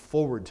to look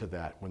forward to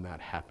that when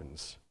that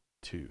happens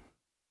too.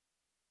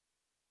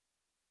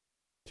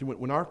 See,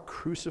 when our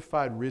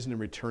crucified, risen, and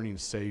returning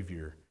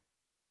Savior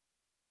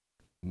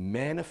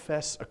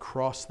manifests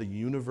across the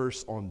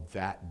universe on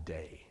that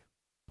day,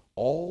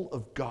 all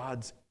of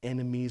God's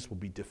enemies will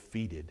be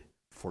defeated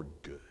for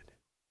good.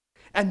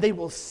 And they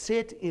will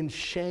sit in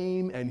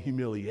shame and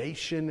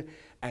humiliation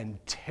and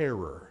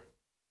terror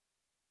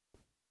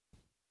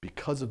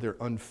because of their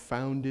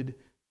unfounded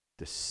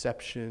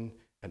deception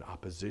and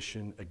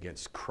opposition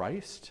against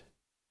Christ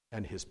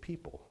and his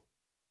people.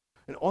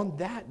 And on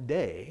that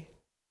day,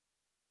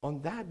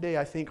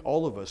 I think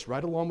all of us,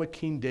 right along with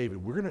King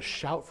David, we're going to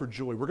shout for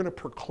joy. We're going to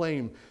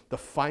proclaim the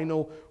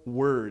final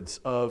words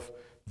of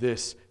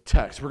this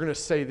text. We're going to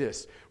say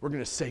this. We're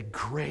going to say,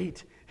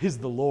 great is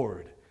the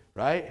Lord,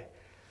 right?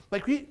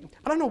 Like, I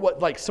don't know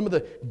what like some of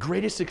the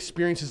greatest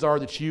experiences are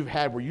that you've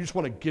had where you just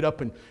want to get up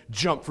and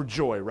jump for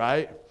joy,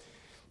 right?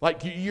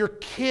 Like your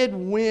kid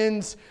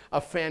wins a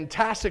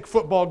fantastic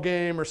football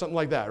game or something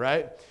like that,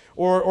 right?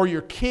 Or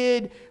your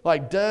kid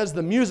like does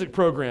the music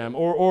program,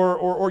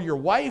 or your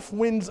wife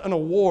wins an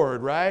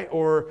award, right?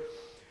 Or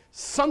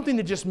something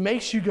that just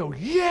makes you go,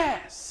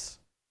 yes!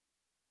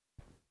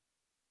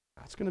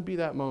 That's going to be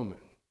that moment.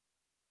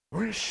 We're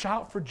going to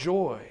shout for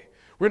joy.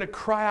 We're going to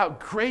cry out,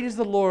 great is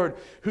the Lord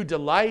who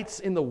delights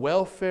in the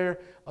welfare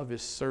of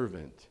his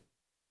servant.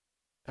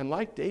 And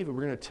like David,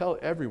 we're going to tell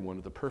everyone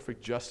of the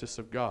perfect justice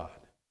of God.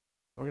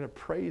 We're going to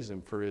praise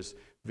him for his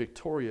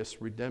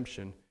victorious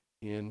redemption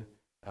in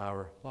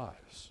our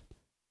lives.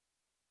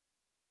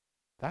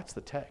 That's the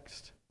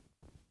text.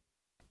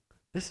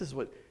 This is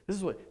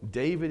what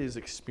David is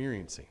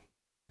experiencing.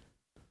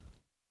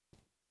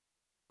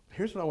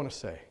 Here's what I want to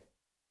say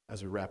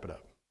as we wrap it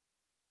up.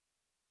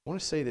 I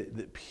want to say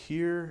that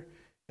pure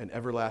and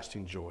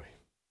everlasting joy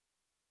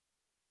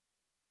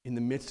in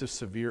the midst of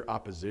severe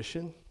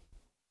opposition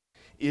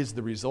is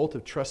the result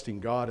of trusting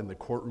God in the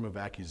courtroom of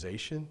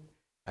accusation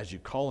as you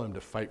call him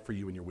to fight for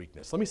you in your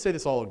weakness. Let me say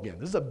this all again.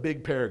 This is a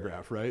big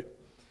paragraph, right?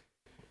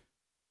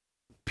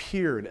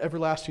 Pure and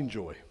everlasting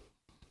joy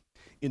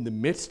in the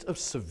midst of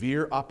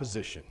severe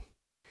opposition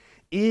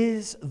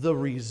is the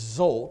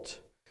result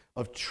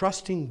of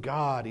trusting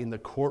God in the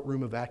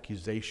courtroom of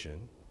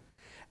accusation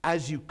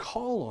as you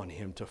call on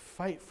him to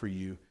fight for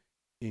you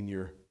in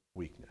your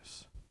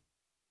weakness.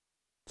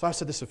 So I've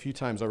said this a few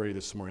times already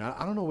this morning.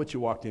 I don't know what you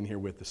walked in here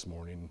with this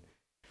morning.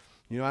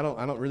 You know, I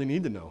don't really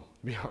need to know,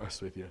 to be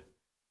honest with you.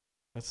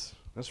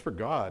 That's for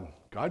God.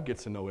 God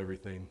gets to know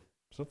everything.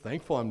 I'm so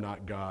thankful I'm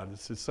not God.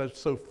 It's just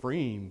so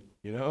freeing,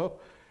 you know?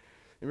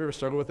 Have you ever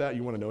struggled with that?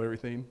 You want to know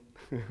everything?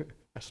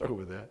 I struggle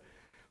with that.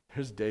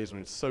 There's days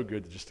when it's so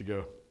good just to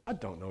go, I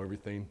don't know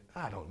everything.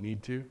 I don't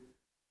need to.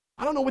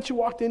 I don't know what you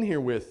walked in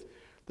here with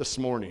this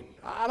morning.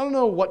 I don't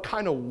know what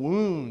kind of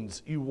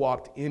wounds you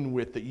walked in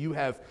with that you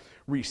have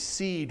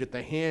received at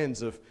the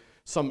hands of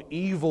some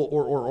evil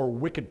or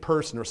wicked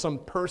person, or some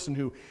person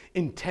who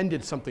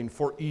intended something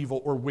for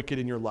evil or wicked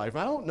in your life.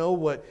 I don't know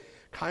what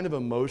kind of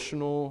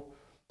emotional,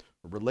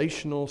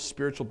 relational,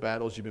 spiritual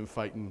battles you've been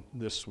fighting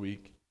this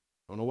week.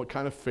 I don't know what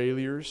kind of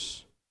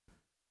failures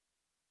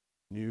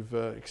you've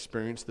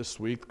experienced this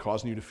week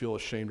causing you to feel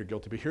ashamed or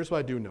guilty. But here's what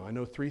I do know. I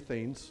know three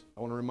things I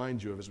want to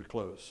remind you of as we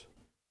close.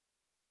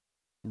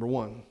 Number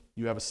one,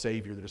 you have a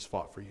Savior that has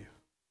fought for you.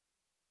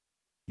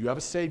 You have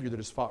a Savior that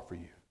has fought for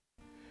you.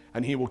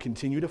 And he will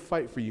continue to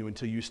fight for you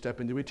until you step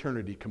into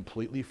eternity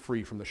completely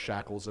free from the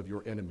shackles of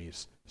your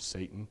enemies,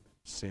 Satan,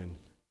 sin,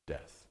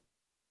 death.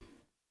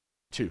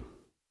 Two,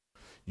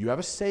 you have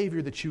a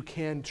Savior that you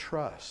can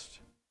trust.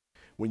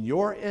 When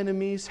your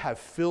enemies have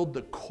filled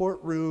the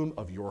courtroom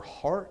of your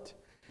heart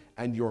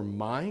and your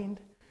mind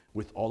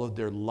with all of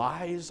their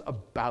lies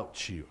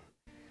about you.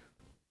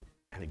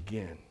 And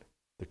again,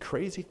 the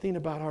crazy thing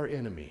about our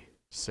enemy,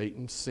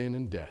 Satan, sin,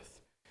 and death,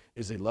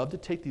 is they love to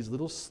take these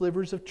little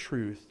slivers of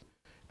truth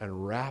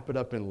and wrap it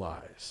up in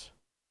lies.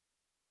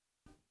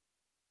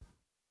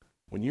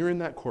 When you're in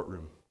that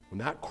courtroom, when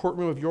that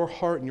courtroom of your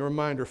heart and your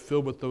mind are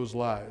filled with those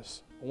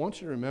lies, I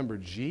want you to remember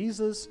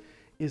Jesus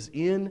is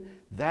in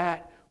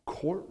that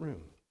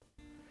courtroom.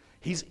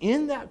 He's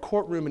in that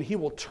courtroom, and he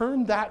will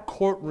turn that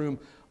courtroom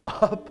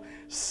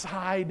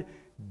upside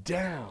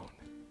down.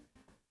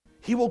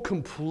 He will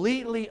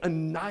completely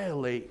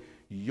annihilate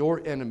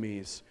your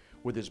enemies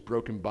with his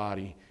broken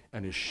body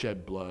and his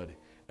shed blood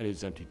and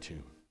his empty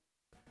tomb.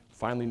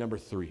 Finally, number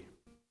three,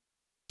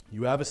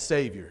 you have a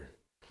Savior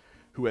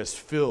who was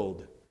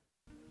filled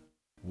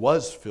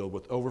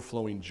with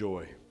overflowing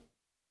joy.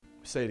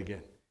 Say it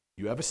again.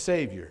 You have a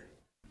Savior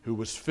who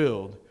was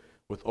filled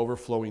with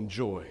overflowing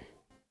joy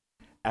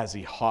as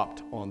he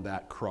hopped on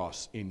that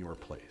cross in your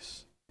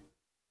place.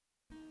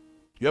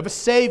 You have a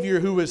Savior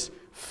who was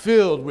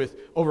filled with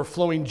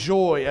overflowing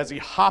joy as he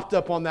hopped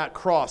up on that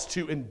cross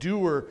to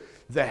endure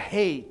the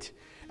hate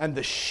and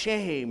the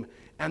shame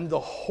and the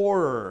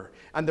horror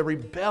and the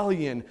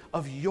rebellion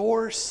of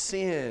your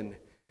sin,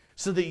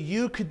 so that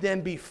you could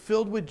then be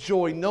filled with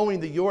joy,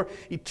 knowing that your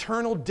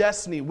eternal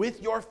destiny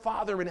with your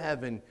Father in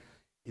heaven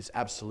is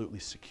absolutely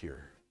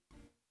secure.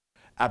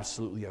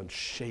 absolutely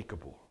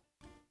unshakable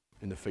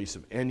in the face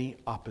of any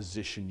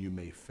opposition you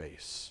may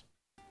face.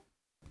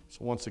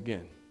 So once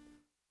again,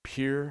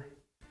 pure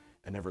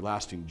and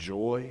everlasting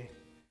joy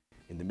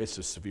in the midst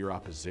of severe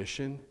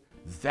opposition,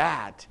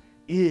 that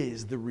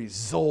is the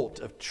result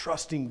of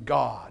trusting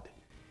God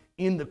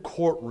in the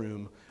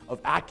courtroom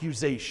of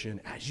accusation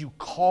as you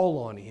call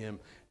on Him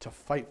to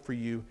fight for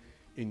you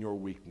in your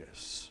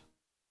weakness.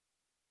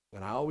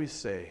 And I always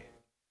say,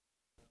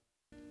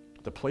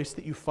 the place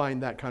that you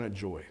find that kind of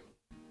joy,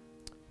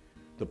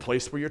 the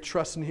place where your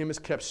trust in Him is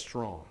kept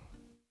strong,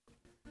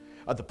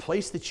 the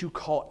place that you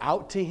call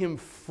out to Him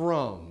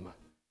from,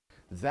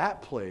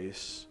 that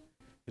place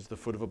is the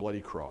foot of a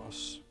bloody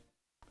cross.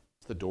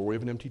 It's the doorway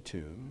of an empty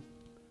tomb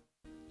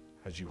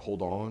as you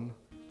hold on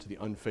to the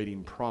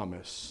unfading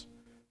promise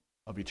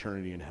of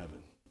eternity in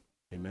heaven.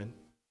 Amen?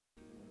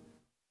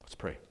 Let's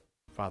pray.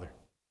 Father,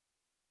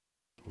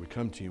 we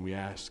come to you and we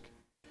ask,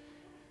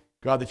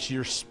 God, that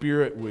your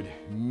Spirit would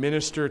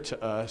minister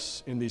to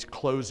us in these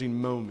closing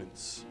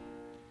moments.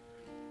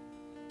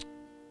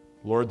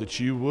 Lord, that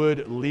you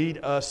would lead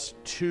us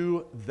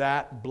to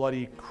that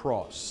bloody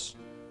cross.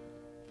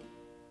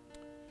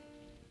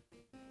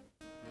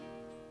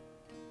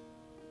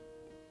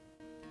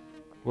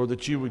 Lord,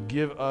 that you would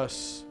give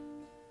us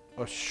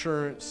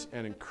assurance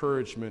and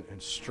encouragement and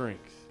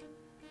strength.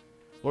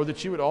 Lord,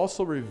 that you would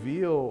also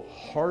reveal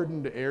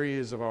hardened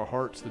areas of our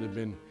hearts that have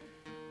been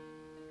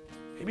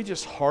maybe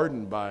just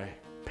hardened by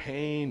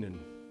pain and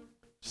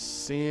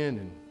sin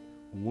and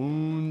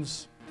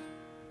wounds.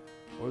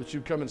 Lord, that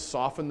you would come and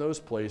soften those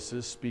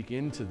places, speak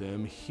into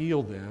them,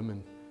 heal them,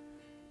 and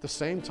at the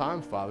same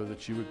time, Father,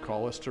 that you would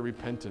call us to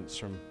repentance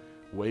from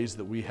ways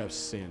that we have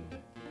sinned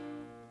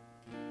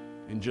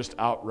in just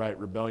outright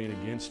rebellion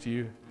against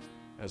you,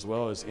 as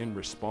well as in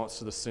response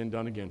to the sin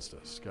done against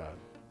us, God.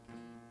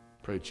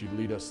 Pray that you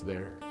lead us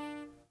there.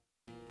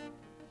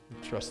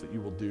 We trust that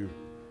you will do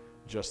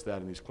just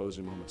that in these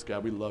closing moments.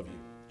 God, we love you.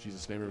 In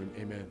Jesus' name,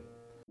 amen.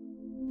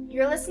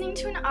 You're listening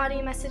to an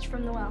audio message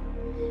from The Well,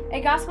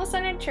 a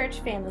gospel-centered church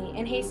family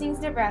in Hastings,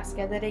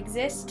 Nebraska that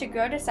exists to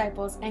grow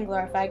disciples and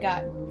glorify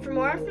God. For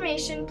more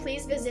information,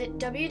 please visit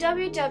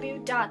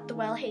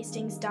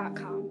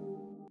www.thewellhastings.com.